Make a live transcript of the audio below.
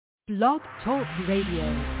Blog Talk Radio.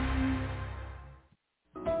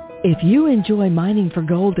 If you enjoy mining for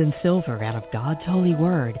gold and silver out of God's holy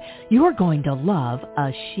word, you're going to love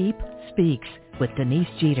A Sheep Speaks with Denise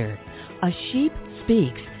Jeter. A Sheep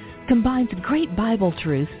Speaks combines great Bible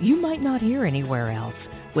truths you might not hear anywhere else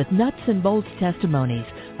with nuts and bolts testimonies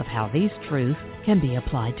of how these truths can be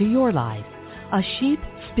applied to your life. A Sheep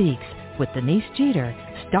Speaks with Denise Jeter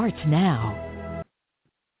starts now.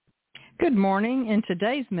 Good morning. In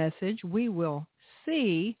today's message, we will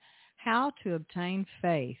see how to obtain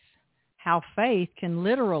faith, how faith can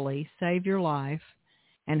literally save your life,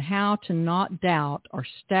 and how to not doubt or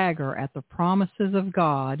stagger at the promises of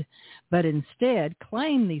God, but instead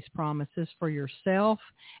claim these promises for yourself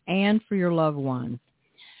and for your loved ones.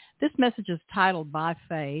 This message is titled By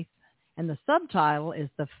Faith, and the subtitle is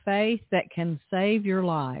The Faith That Can Save Your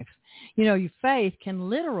Life. You know, your faith can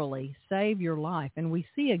literally save your life, and we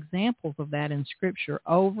see examples of that in Scripture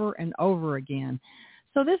over and over again.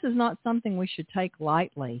 So this is not something we should take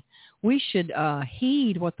lightly. We should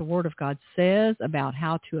heed what the Word of God says about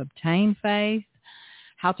how to obtain faith,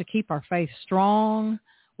 how to keep our faith strong.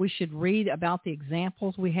 We should read about the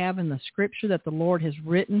examples we have in the Scripture that the Lord has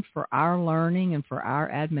written for our learning and for our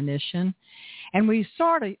admonition. And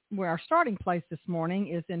our starting place this morning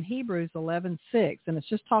is in Hebrews 11:6, and it's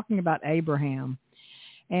just talking about Abraham.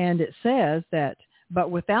 And it says that, "But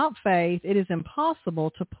without faith it is impossible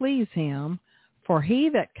to please him, for he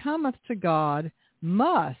that cometh to God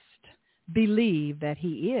must believe that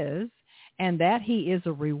he is, and that he is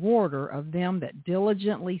a rewarder of them that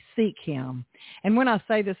diligently seek him." And when I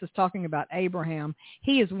say this is talking about Abraham,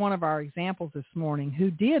 he is one of our examples this morning who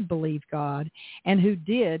did believe God and who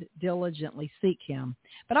did diligently seek him.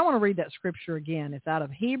 But I want to read that scripture again. It's out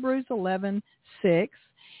of Hebrews 11:6.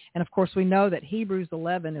 And of course we know that Hebrews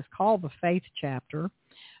 11 is called the faith chapter,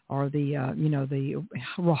 or the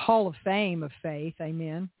Hall of Fame of faith,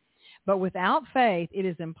 amen. But without faith, it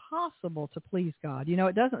is impossible to please God. You know,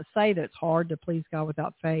 it doesn't say that it's hard to please God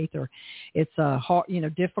without faith, or it's hard,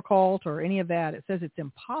 difficult, or any of that. It says it's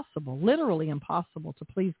impossible, literally impossible to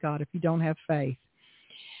please God if you don't have faith.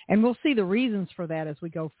 And we'll see the reasons for that as we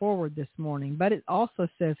go forward this morning. But it also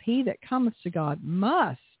says, "He that cometh to God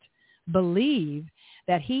must believe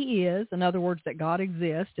that he is," in other words, that God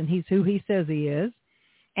exists and he's who he says he is,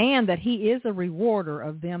 and that he is a rewarder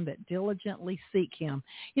of them that diligently seek him.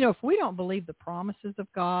 You know, if we don't believe the promises of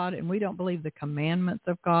God and we don't believe the commandments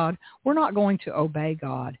of God, we're not going to obey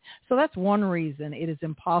God. So that's one reason it is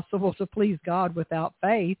impossible to please God without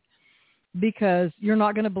faith, because you're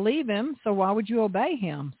not going to believe him, so why would you obey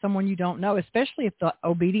him, someone you don't know, especially if the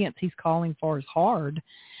obedience he's calling for is hard.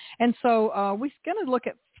 And so we're going to look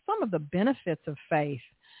at some of the benefits of faith.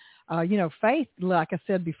 Faith, like I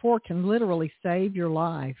said before, can literally save your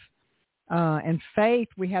life. And faith,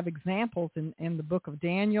 we have examples in the book of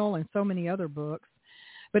Daniel and so many other books.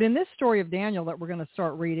 But in this story of Daniel that we're going to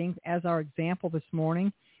start reading as our example this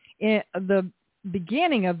morning, the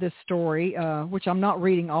beginning of this story, which I'm not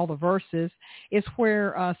reading all the verses, is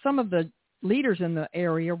where some of the leaders in the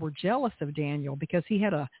area were jealous of Daniel because he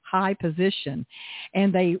had a high position,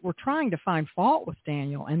 and they were trying to find fault with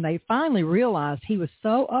Daniel, and they finally realized he was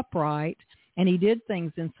so upright and he did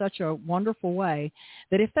things in such a wonderful way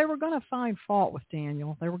that if they were going to find fault with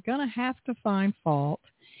Daniel, they were going to have to find fault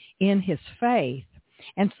in his faith.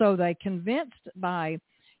 And so they convinced by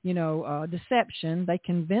deception, they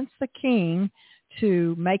convinced the king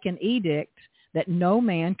to make an edict that no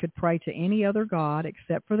man could pray to any other god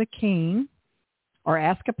except for the king, or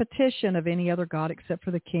ask a petition of any other god except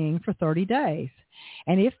for the king for 30 days.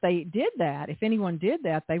 And if they did that, if anyone did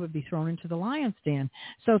that, they would be thrown into the lion's den.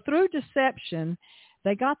 So through deception,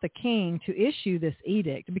 they got the king to issue this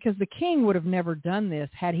edict, because the king would have never done this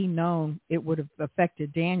had he known it would have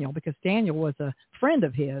affected Daniel, because Daniel was a friend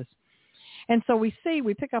of his. And so we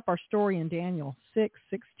pick up our story in Daniel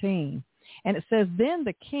 6:16. And it says, "Then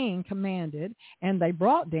the king commanded, and they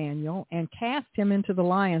brought Daniel and cast him into the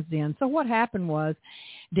lion's den." So what happened was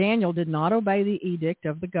Daniel did not obey the edict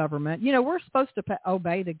of the government. You know, we're supposed to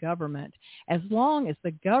obey the government as long as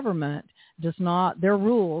the government their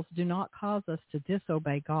rules do not cause us to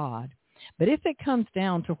disobey God. But if it comes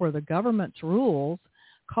down to where the government's rules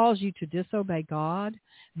cause you to disobey God,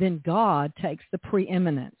 then God takes the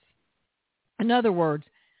preeminence. In other words,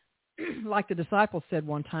 like the disciples said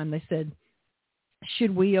one time, they said,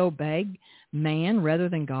 "Should we obey man rather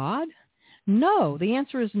than God?" No, the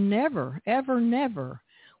answer is never, ever, never.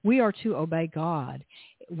 We are to obey God.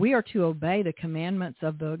 We are to obey the commandments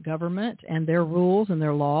of the government and their rules and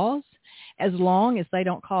their laws, as long as they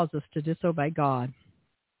don't cause us to disobey God.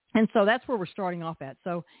 And so that's where we're starting off at.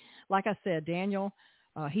 So like I said, Daniel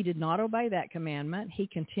he did not obey that commandment. He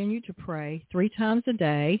continued to pray 3 times a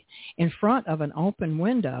day in front of an open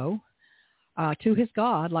window to his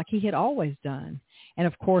God like he had always done. And,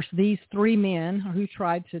 of course, these 3 men who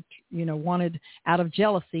tried to, wanted, out of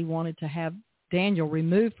jealousy, wanted to have Daniel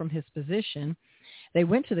removed from his position, they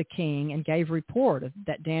went to the king and gave report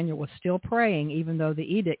that Daniel was still praying even though the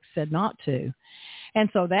edict said not to. And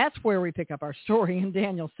so that's where we pick up our story in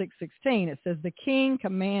Daniel 6:16. It says, the king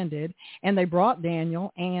commanded, and they brought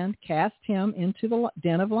Daniel and cast him into the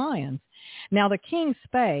den of lions. Now the king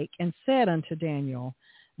spake and said unto Daniel,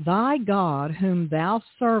 thy God whom thou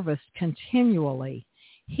servest continually,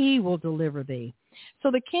 he will deliver thee.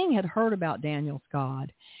 So the king had heard about Daniel's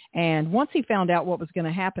God. And once he found out what was going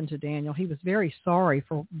to happen to Daniel, he was very sorry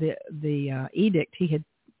for the edict he had,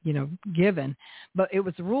 given. But it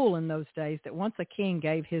was a rule in those days that once a king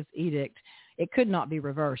gave his edict, it could not be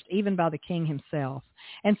reversed, even by the king himself.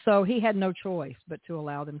 And so he had no choice but to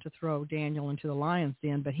allow them to throw Daniel into the lion's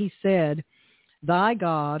den. But he said, thy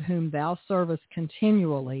God whom thou servest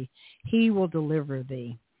continually, he will deliver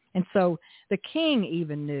thee. And so the king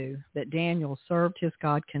even knew that Daniel served his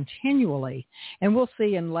God continually. And we'll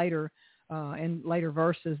see in later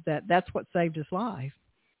verses that that's what saved his life.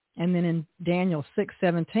 And then in Daniel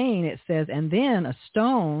 6:17, it says, and then a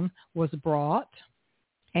stone was brought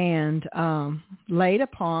and laid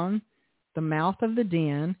upon the mouth of the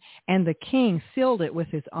den, and the king sealed it with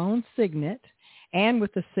his own signet and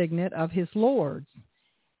with the signet of his lords,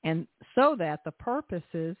 and so that the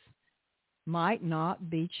purposes might not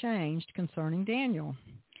be changed concerning Daniel.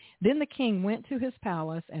 Then the king went to his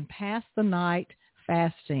palace and passed the night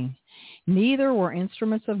fasting. Neither were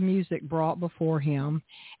instruments of music brought before him,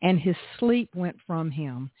 and his sleep went from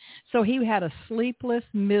him. So he had a sleepless,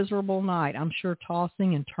 miserable night, I'm sure,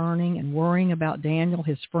 tossing and turning and worrying about Daniel,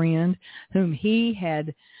 his friend, whom he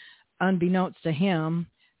had, unbeknownst to him,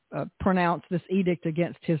 pronounced this edict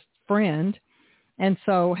against his friend. And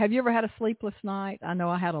so have you ever had a sleepless night? I know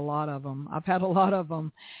I had a lot of them. I've had a lot of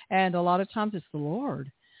them. And a lot of times it's the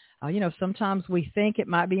Lord. Sometimes we think it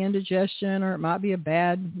might be indigestion, or it might be a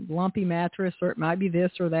bad lumpy mattress, or it might be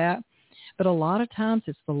this or that. But a lot of times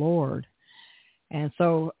it's the Lord. And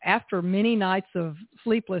so after many nights of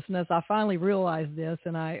sleeplessness, I finally realized this,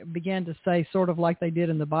 and I began to say, sort of like they did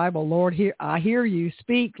in the Bible, Lord, I hear you,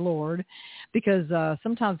 speak, Lord, because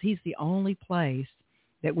sometimes he's the only place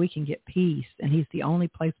that we can get peace, and he's the only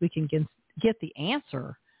place we can get the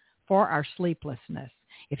answer for our sleeplessness.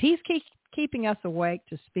 If he's keeping us awake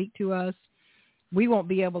to speak to us, we won't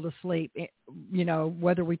be able to sleep,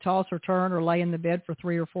 whether we toss or turn or lay in the bed for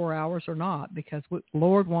 3 or 4 hours or not, because the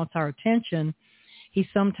Lord wants our attention. He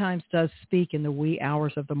sometimes does speak in the wee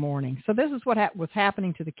hours of the morning. So this is what was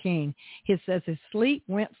happening to the king. It says his sleep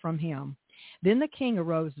went from him. Then the king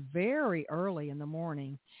arose very early in the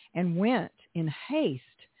morning and went in haste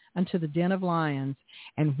unto the den of lions.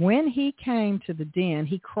 And when he came to the den,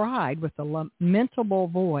 he cried with a lamentable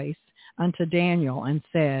voice unto Daniel and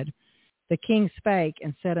said, the king spake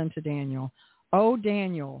and said unto Daniel, O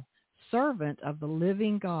Daniel, servant of the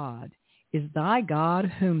living God, is thy God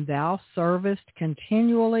whom thou servest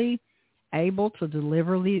continually able to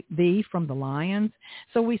deliver thee from the lions?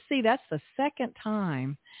 So we see that's the second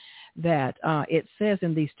time that it says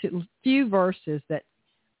in these few verses that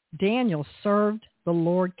Daniel served the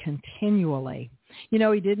Lord continually. He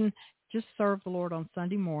didn't just serve the Lord on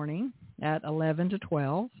Sunday morning at 11 to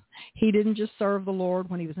 12. He didn't just serve the Lord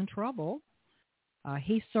when he was in trouble.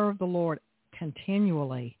 He served the Lord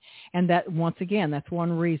continually. And that, once again, that's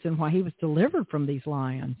one reason why he was delivered from these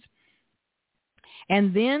lions.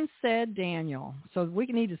 And then said Daniel, so we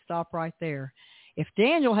need to stop right there. If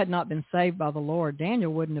Daniel had not been saved by the Lord,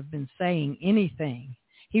 Daniel wouldn't have been saying anything.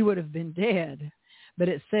 He would have been dead. But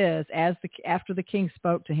it says, after the king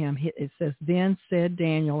spoke to him, it says, then said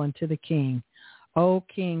Daniel unto the king, O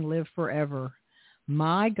king, live forever.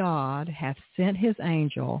 My God hath sent his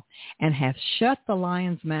angel and hath shut the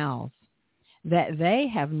lions' mouths, that they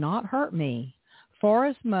have not hurt me,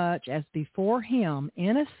 forasmuch as before him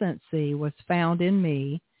innocency was found in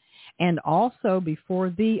me, and also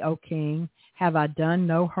before thee, O king, have I done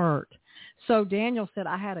no hurt. So Daniel said,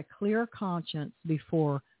 I had a clear conscience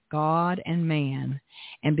before God and man.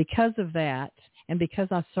 And because of that, and because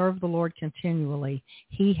I serve the Lord continually,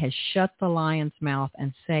 he has shut the lion's mouth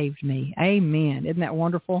and saved me. Amen. Isn't that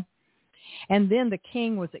wonderful? And then the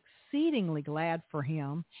king was exceedingly glad for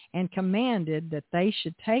him and commanded that they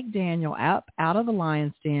should take Daniel up out of the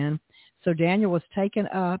lion's den. So Daniel was taken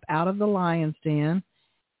up out of the lion's den,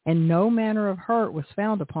 and no manner of hurt was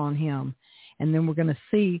found upon him. And then we're going to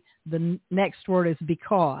see the next word is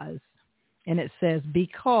because. And it says,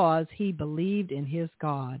 because he believed in his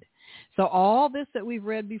God. So all this that we've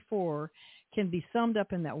read before can be summed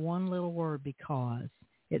up in that one little word, because.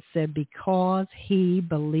 It said, because he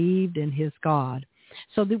believed in his God.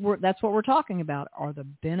 So that's what we're talking about, are the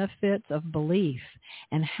benefits of belief,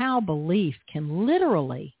 and how belief can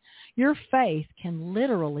literally, your faith can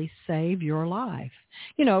literally save your life.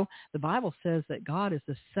 You know, the Bible says that God is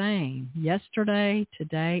the same yesterday,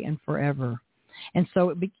 today, and forever. And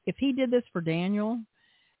so if he did this for Daniel,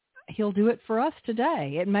 he'll do it for us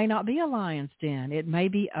today. It may not be a lion's den. It may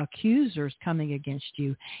be accusers coming against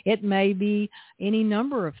you. It may be any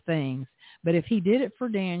number of things. But if he did it for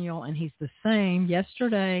Daniel, and he's the same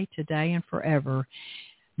yesterday, today, and forever,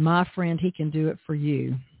 my friend, he can do it for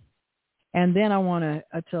you. And then I want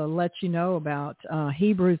to let you know about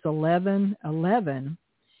Hebrews 11:11,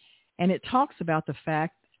 and it talks about the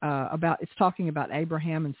fact it's talking about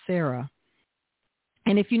Abraham and Sarah.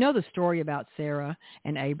 And if you know the story about Sarah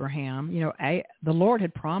and Abraham, you know, the Lord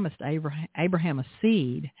had promised Abraham a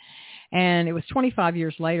seed, and it was 25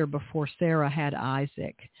 years later before Sarah had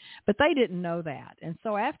Isaac. But they didn't know that. And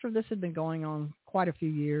so after this had been going on quite a few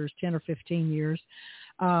years, 10 or 15 years,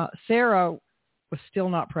 Sarah was still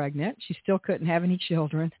not pregnant. She still couldn't have any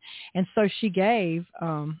children. And so she gave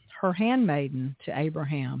her handmaiden to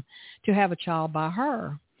Abraham to have a child by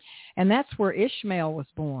her. And that's where Ishmael was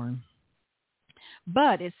born.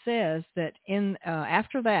 But it says that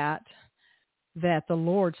after that the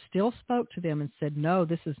Lord still spoke to them and said, no,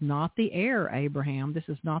 this is not the heir, Abraham. This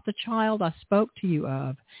is not the child I spoke to you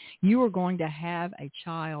of. You are going to have a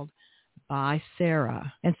child by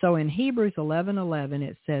Sarah. And so in Hebrews 11:11,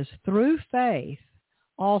 it says, through faith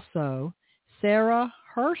also Sarah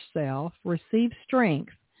herself received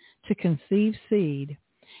strength to conceive seed.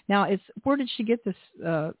 Now, where did she get this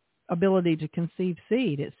ability to conceive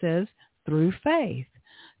seed? It says, through faith.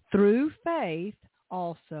 Through faith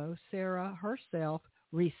also Sarah herself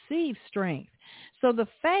received strength. So the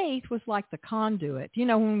faith was like the conduit. You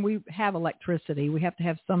know, when we have electricity, we have to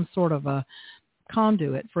have some sort of a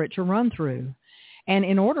conduit for it to run through. And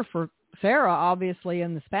in order for Sarah, obviously,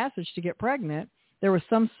 in this passage to get pregnant, there was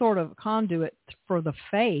some sort of conduit for the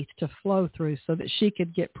faith to flow through so that she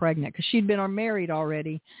could get pregnant, because she'd been married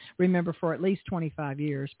already, remember, for at least 25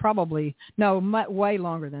 years, way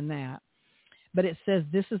longer than that. But it says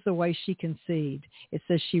this is the way she conceived. It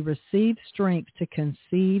says she received strength to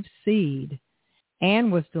conceive seed and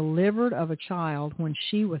was delivered of a child when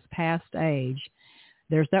she was past age.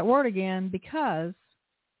 There's that word again, because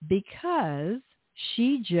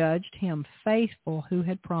she judged him faithful who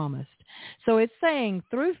had promised. So it's saying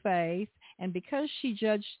through faith, and because she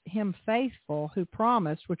judged him faithful who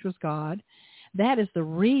promised, which was God, that is the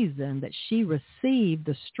reason that she received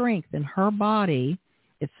the strength in her body.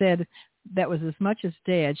 It said that was as much as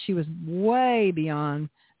dead. She was way beyond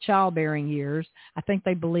childbearing years. I think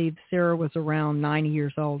they believed Sarah was around 90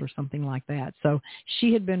 years old or something like that. So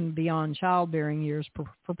she had been beyond childbearing years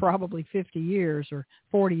for probably 50 years or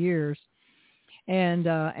 40 years. And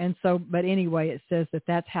so, but anyway, it says that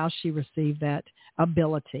that's how she received that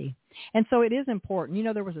ability. And so it is important. You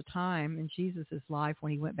know, there was a time in Jesus' life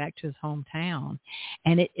when he went back to his hometown,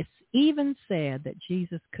 and it's even said that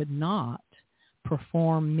Jesus could not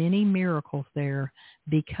perform many miracles there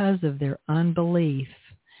because of their unbelief.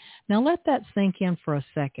 Now let that sink in for a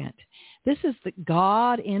second. This is the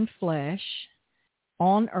God in flesh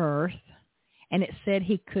on earth, and it said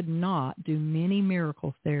he could not do many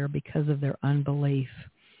miracles there because of their unbelief.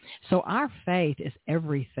 So our faith is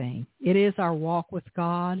everything. It is our walk with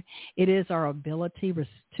God. It is our ability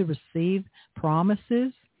to receive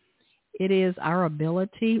promises. It is our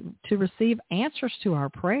ability to receive answers to our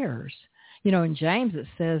prayers. You know, in James it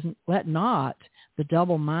says, let not the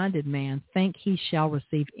double-minded man think he shall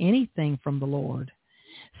receive anything from the Lord.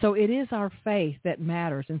 So it is our faith that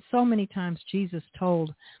matters. And so many times Jesus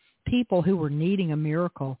told people who were needing a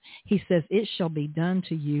miracle, he says, it shall be done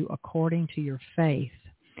to you according to your faith.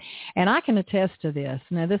 And I can attest to this.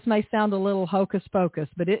 Now, this may sound a little hocus pocus,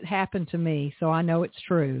 but it happened to me, so I know it's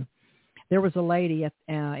true. There was a lady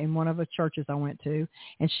in one of the churches I went to,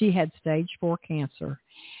 and she had stage 4 cancer.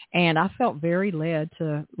 And I felt very led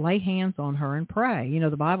to lay hands on her and pray. You know,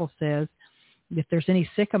 the Bible says, if there's any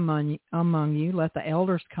sick among you, let the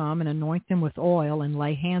elders come and anoint them with oil and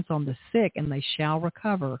lay hands on the sick, and they shall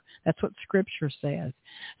recover. That's what Scripture says.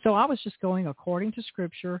 So I was just going according to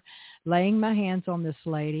Scripture, laying my hands on this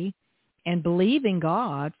lady and believing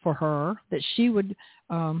God for her that she would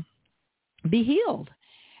be healed.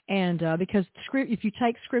 And because if you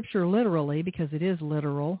take Scripture literally, because it is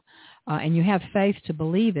literal, and you have faith to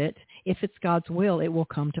believe it, if it's God's will, it will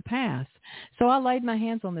come to pass. So I laid my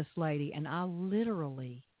hands on this lady, and I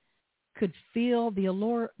literally could feel the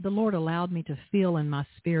Lord allowed me to feel in my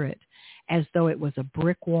spirit as though it was a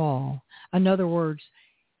brick wall. In other words,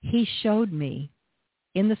 he showed me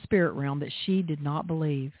in the spirit realm that she did not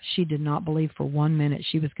believe. She did not believe for 1 minute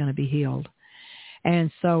she was going to be healed.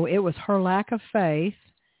 And so it was her lack of faith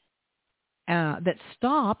that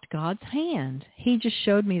stopped God's hand. He just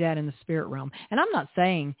showed me that in the spirit realm. And I'm not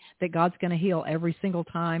saying that God's going to heal every single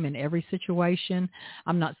time in every situation.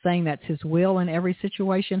 I'm not saying that's his will in every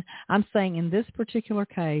situation. I'm saying in this particular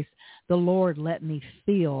case, the Lord let me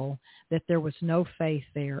feel that there was no faith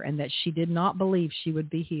there and that she did not believe she would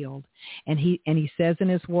be healed. And he says in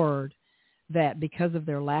his word that because of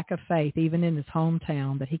their lack of faith, even in his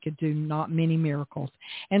hometown, that he could do not many miracles.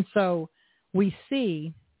 And so we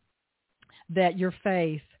see that your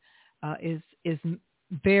faith is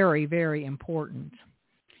very, very important.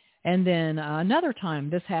 And then another time,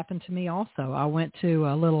 this happened to me also. I went to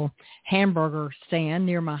a little hamburger stand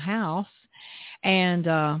near my house, and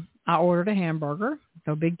I ordered a hamburger.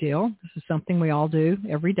 No big deal. This is something we all do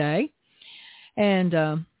every day. And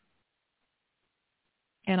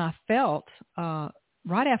I felt,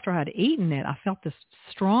 right after I'd eaten it, I felt this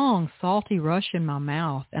strong, salty rush in my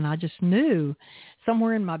mouth, and I just knew,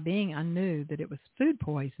 somewhere in my being, I knew that it was food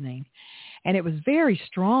poisoning, and it was very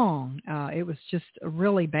strong. It was just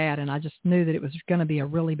really bad, and I just knew that it was going to be a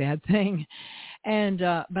really bad thing. And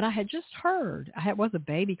but I had just heard, I was a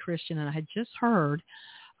baby Christian, and I had just heard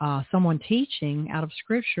someone teaching out of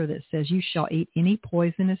Scripture that says, you shall eat any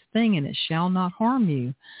poisonous thing and it shall not harm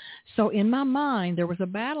you. So in my mind, there was a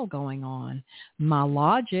battle going on. My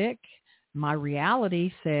logic, my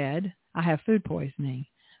reality said, I have food poisoning.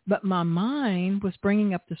 But my mind was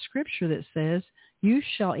bringing up the Scripture that says, you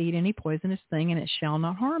shall eat any poisonous thing and it shall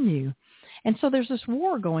not harm you. And so there's this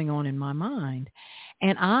war going on in my mind.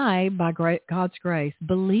 And I, by God's grace,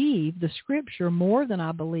 believed the Scripture more than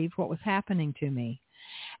I believed what was happening to me.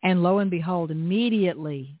 And lo and behold,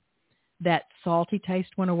 immediately that salty taste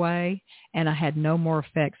went away, and I had no more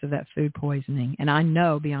effects of that food poisoning. And I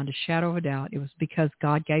know beyond a shadow of a doubt it was because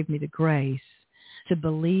God gave me the grace to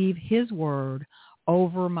believe his word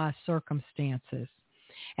over my circumstances.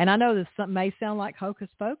 And I know this may sound like hocus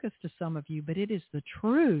pocus to some of you, but it is the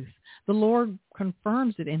truth. The Lord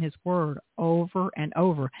confirms it in his word over and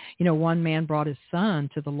over. You know, one man brought his son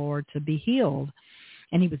to the Lord to be healed,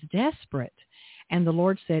 and he was desperate. And the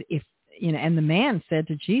Lord said, and the man said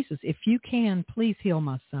to Jesus, if you can, please heal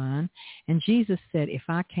my son. And Jesus said, if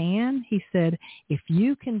I can, he said, if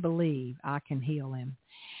you can believe, I can heal him.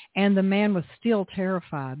 And the man was still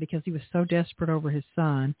terrified because he was so desperate over his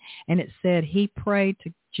son. And it said he prayed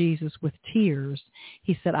to Jesus with tears.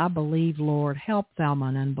 He said, I believe, Lord, help thou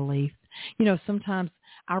mine unbelief. You know, sometimes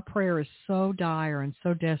our prayer is so dire and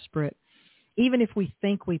so desperate, even if we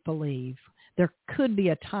think we believe, there could be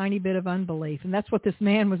a tiny bit of unbelief. And that's what this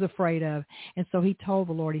man was afraid of. And so he told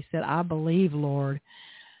the Lord, he said, I believe, Lord,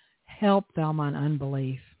 help thou mine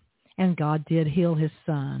unbelief. And God did heal his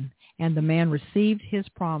son. And the man received his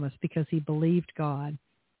promise because he believed God.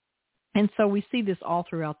 And so we see this all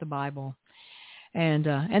throughout the Bible. And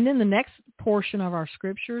then the next portion of our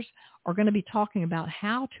scriptures are going to be talking about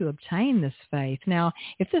how to obtain this faith. Now,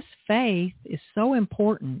 if this faith is so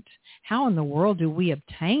important, how in the world do we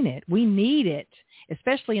obtain it? We need it,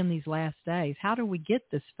 especially in these last days. How do we get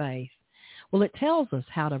this faith? Well, it tells us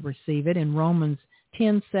how to receive it in Romans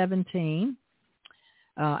 10:17.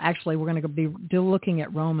 Actually, we're going to be looking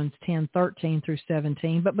at Romans 10:13 through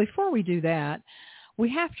 17. But before we do that, we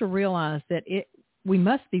have to realize that we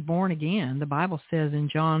must be born again. The Bible says in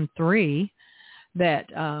John 3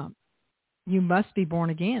 that you must be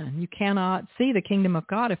born again. You cannot see the kingdom of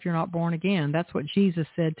God if you're not born again. That's what Jesus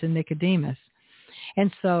said to Nicodemus.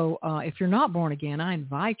 And so if you're not born again, I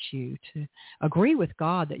invite you to agree with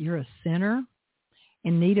God that you're a sinner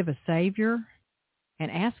in need of a Savior, and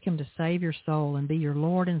ask him to save your soul and be your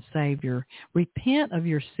Lord and Savior. Repent of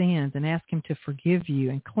your sins and ask him to forgive you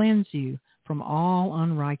and cleanse you from all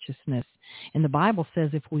unrighteousness. And the Bible says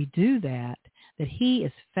if we do that he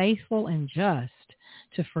is faithful and just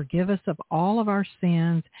to forgive us of all of our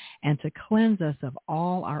sins and to cleanse us of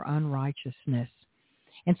all our unrighteousness.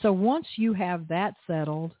 And so once you have that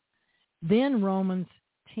settled, then Romans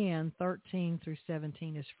 10:13 through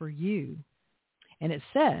 17 is for you. And it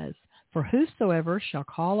says, for whosoever shall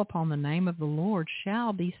call upon the name of the Lord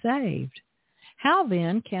shall be saved. How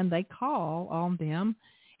then can they call on them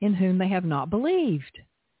in whom they have not believed?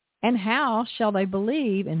 And how shall they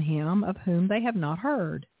believe in him of whom they have not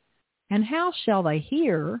heard? And how shall they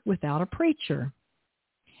hear without a preacher?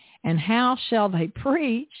 And how shall they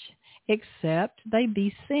preach except they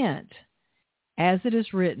be sent? As it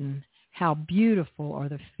is written, how beautiful are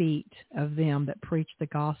the feet of them that preach the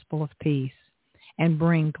gospel of peace and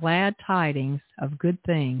bring glad tidings of good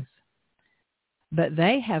things. But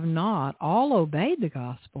they have not all obeyed the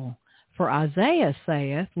gospel. For Isaiah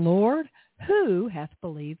saith, Lord, who hath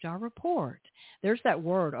believed our report? There's that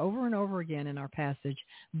word over and over again in our passage,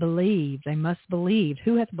 believe. They must believe.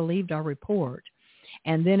 Who hath believed our report?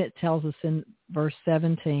 And then it tells us in verse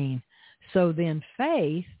 17, so then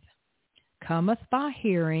faith cometh by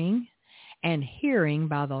hearing, and hearing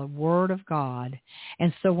by the word of God.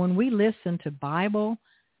 And so when we listen to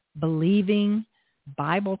Bible-believing,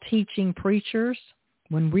 Bible-teaching preachers,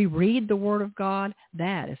 when we read the word of God,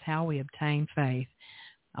 that is how we obtain faith.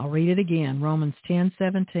 I'll read it again, Romans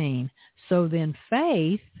 10:17. So then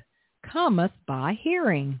faith cometh by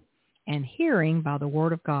hearing, and hearing by the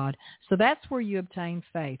word of God. So that's where you obtain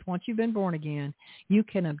faith. Once you've been born again, you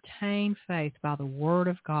can obtain faith by the word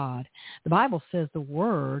of God. The Bible says the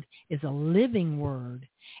word is a living word,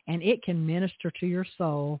 and it can minister to your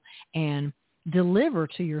soul and deliver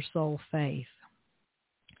to your soul faith.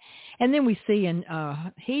 And then we see in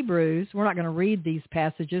Hebrews, we're not going to read these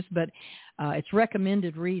passages, but it's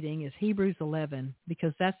recommended reading is Hebrews 11,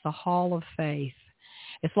 because that's the hall of faith.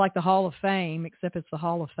 It's like the hall of fame, except it's the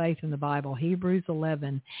hall of faith in the Bible, Hebrews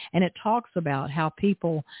 11. And it talks about how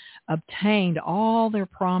people obtained all their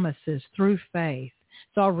promises through faith.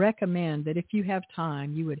 So I recommend that if you have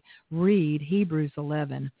time, you would read Hebrews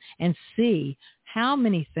 11 and see how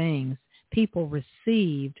many things people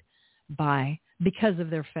received because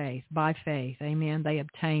of their faith, by faith. Amen. They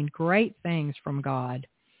obtained great things from God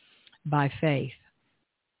by faith.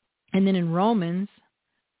 And then in Romans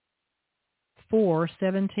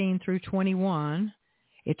 4:17 through 21,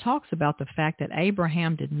 it talks about the fact that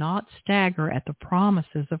Abraham did not stagger at the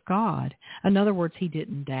promises of God. In other words, he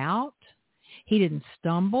didn't doubt, he didn't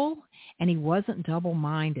stumble, and he wasn't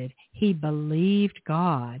double-minded. He believed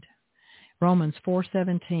God. Romans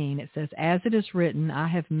 4:17, it says, as it is written, I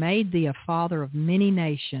have made thee a father of many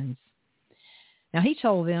nations. Now, he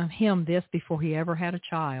told him this before he ever had a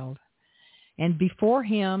child. And before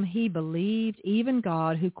him, he believed even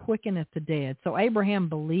God who quickeneth the dead. So Abraham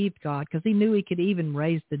believed God because he knew he could even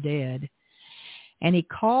raise the dead. And he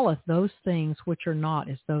calleth those things which are not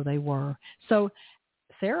as though they were. So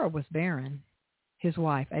Sarah was barren. His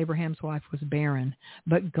wife, Abraham's wife, was barren.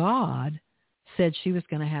 But God said she was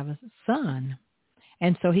going to have a son.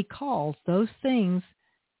 And so he calls those things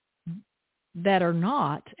that are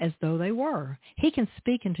not as though they were. He can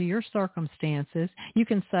speak into your circumstances. You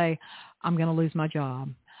can say, I'm going to lose my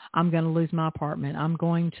job. I'm going to lose my apartment. I'm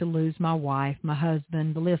going to lose my wife, my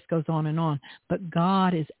husband. The list goes on and on. But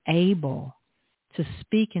God is able to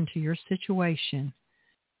speak into your situation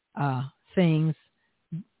things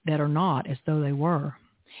that are not as though they were.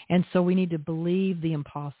 And so we need to believe the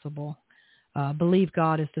impossible. Believe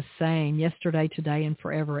God is the same yesterday, today, and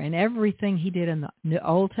forever. And everything he did in the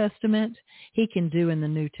Old Testament, he can do in the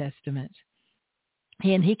New Testament.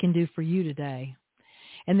 And he can do for you today.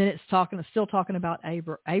 And then it's still talking about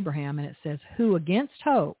Abraham, and it says, who against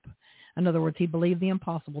hope, in other words, he believed the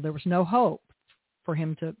impossible. There was no hope for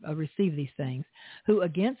him to receive these things. Who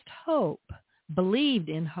against hope believed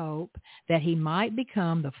in hope that he might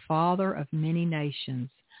become the father of many nations.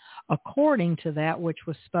 According to that which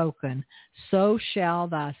was spoken, so shall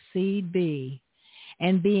thy seed be.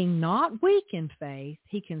 And being not weak in faith,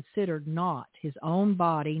 he considered not his own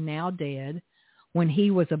body now dead, when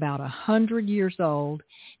he was about 100 years old,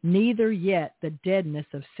 neither yet the deadness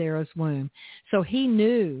of Sarah's womb. So he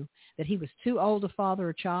knew that he was too old to father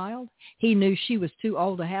a child. He knew she was too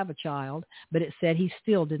old to have a child, but it said he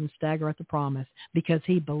still didn't stagger at the promise because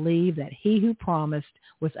he believed that he who promised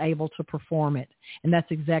was able to perform it. And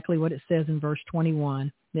that's exactly what it says in verse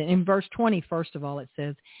 21. In verse 20, first of all, it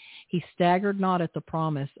says, he staggered not at the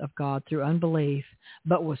promise of God through unbelief,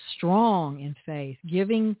 but was strong in faith,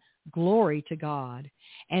 giving glory to God,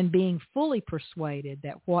 and being fully persuaded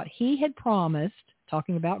that what he had promised,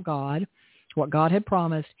 talking about God, what God had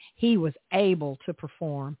promised, he was able to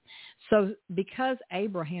perform. So because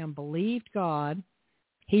Abraham believed God,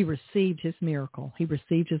 he received his miracle. He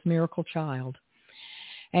received his miracle child.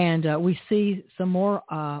 And we see some more,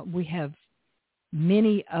 we have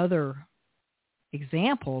many other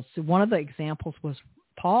examples. One of the examples was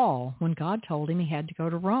Paul, when God told him he had to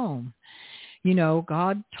go to Rome. You know,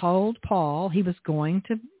 God told Paul he was going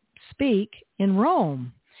to speak in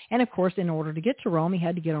Rome. And, of course, in order to get to Rome, he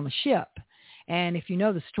had to get on a ship. And if you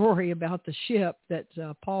know the story about the ship that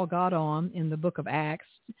Paul got on in the book of Acts,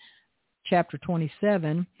 chapter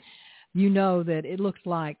 27, you know that it looked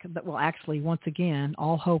like, well, actually, once again,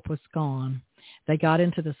 all hope was gone. They got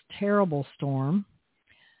into this terrible storm,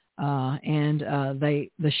 and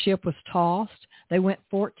the ship was tossed. They went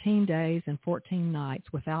 14 days and 14 nights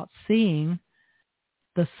without seeing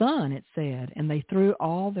the sun, it said, and they threw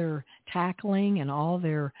all their tackling and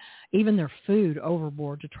even their food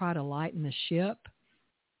overboard to try to lighten the ship.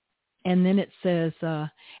 And then it says,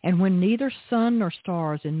 and when neither sun nor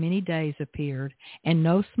stars in many days appeared, and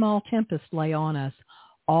no small tempest lay on us,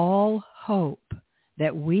 all hope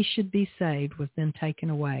that we should be saved was then taken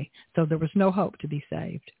away. So there was no hope to be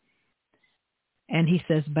saved. And he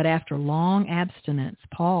says, but after long abstinence,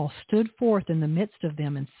 Paul stood forth in the midst of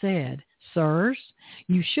them and said, Sirs,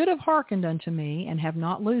 you should have hearkened unto me and have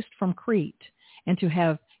not loosed from Crete, and to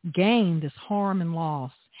have gained this harm and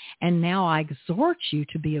loss. And now I exhort you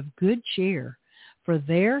to be of good cheer, for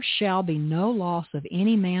there shall be no loss of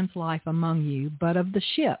any man's life among you, but of the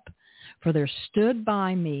ship. For there stood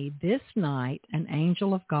by me this night an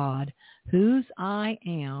angel of God, whose I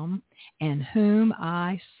am and whom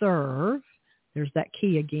I serve. There's that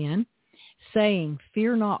key again, saying,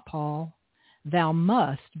 Fear not, Paul, thou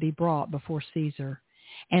must be brought before Caesar.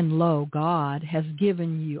 And lo, God has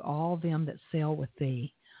given you all them that sail with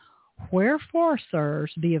thee. Wherefore,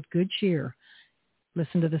 sirs, be of good cheer.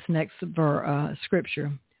 Listen to this next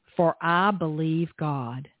scripture. For I believe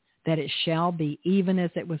God, that it shall be even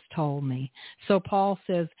as it was told me. So Paul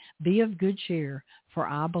says, be of good cheer, for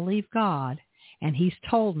I believe God, and he's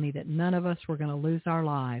told me that none of us were going to lose our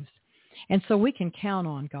lives. And so we can count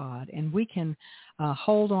on God, and we can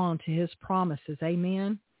hold on to his promises.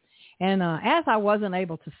 Amen. And as I wasn't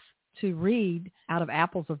able to read out of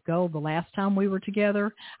Apples of Gold the last time we were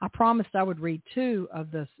together, I promised I would read 2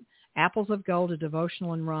 of the Apples of Gold, a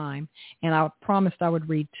devotional and rhyme, and I promised I would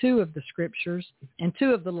read 2 of the scriptures and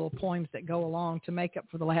 2 of the little poems that go along to make up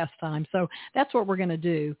for the last time. So that's what we're going to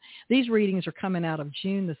do. These readings are coming out of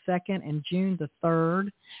June the 2nd and June the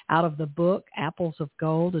 3rd out of the book Apples of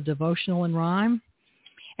Gold, a devotional and rhyme.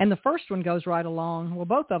 And the first one goes right along. Well,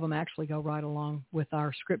 both of them actually go right along with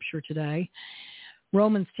our scripture today.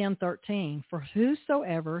 Romans 10:13, for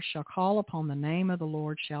whosoever shall call upon the name of the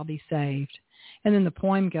Lord shall be saved. And then the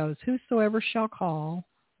poem goes, whosoever shall call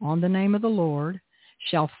on the name of the Lord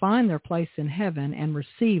shall find their place in heaven and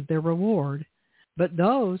receive their reward. But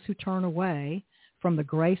those who turn away from the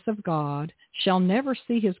grace of God shall never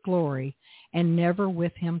see his glory and never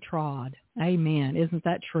with him trod. Amen. Isn't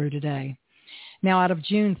that true today? Now out of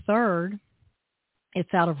June 3rd,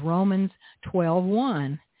 it's out of Romans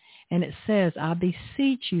 12:1. And it says, I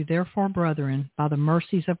beseech you, therefore, brethren, by the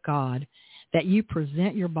mercies of God, that you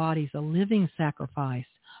present your bodies a living sacrifice,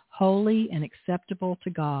 holy and acceptable to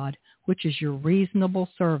God, which is your reasonable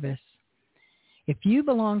service. If you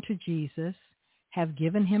belong to Jesus, have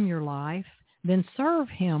given him your life, then serve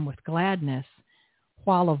him with gladness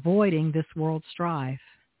while avoiding this world's strife.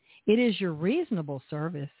 It is your reasonable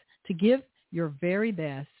service to give your very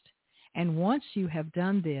best, and once you have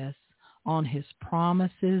done this, on his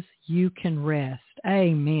promises you can rest.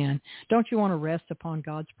 Amen. Don't you want to rest upon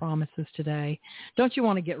God's promises today? Don't you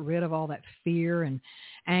want to get rid of all that fear and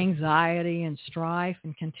anxiety and strife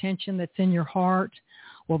and contention that's in your heart?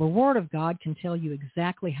 Well, the Word of God can tell you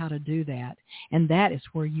exactly how to do that, and that is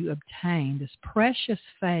where you obtain this precious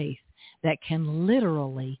faith that can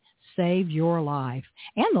literally save your life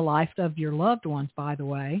and the life of your loved ones, by the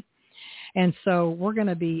way. And so we're going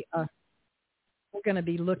to be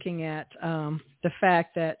looking at the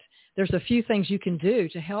fact that there's a few things you can do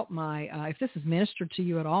to help if this is ministered to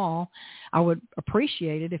you at all, I would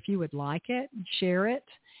appreciate it if you would like it, share it,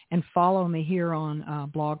 and follow me here on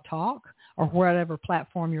Blog Talk or whatever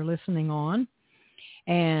platform you're listening on.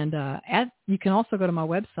 And you can also go to my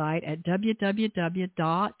website at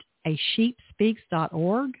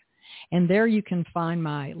www.asheepspeaks.org, and there you can find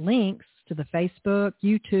my links to the Facebook,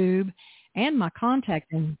 YouTube, and my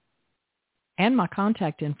contact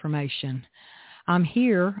information. I'm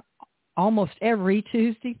here almost every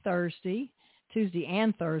Tuesday and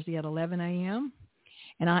Thursday at 11 a.m.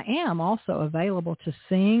 And I am also available to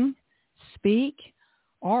sing, speak,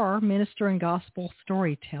 or minister in gospel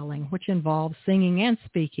storytelling, which involves singing and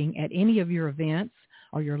speaking at any of your events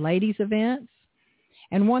or your ladies' events.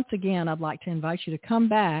 And once again, I'd like to invite you to come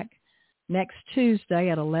back next Tuesday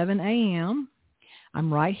at 11 a.m.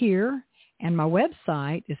 I'm right here. And my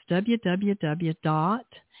website is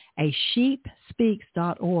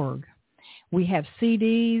www.asheepspeaks.org. We have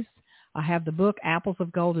CDs, I have the book, Apples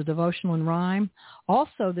of Gold, a Devotional in Rhyme.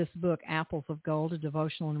 Also, this book, Apples of Gold, a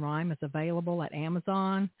Devotional in Rhyme, is available at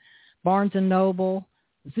Amazon, Barnes & Noble,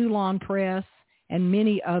 Zulon Press, and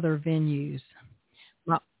many other venues.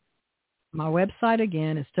 My website,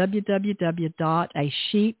 again, is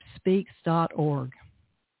www.asheepspeaks.org.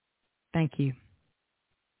 Thank you.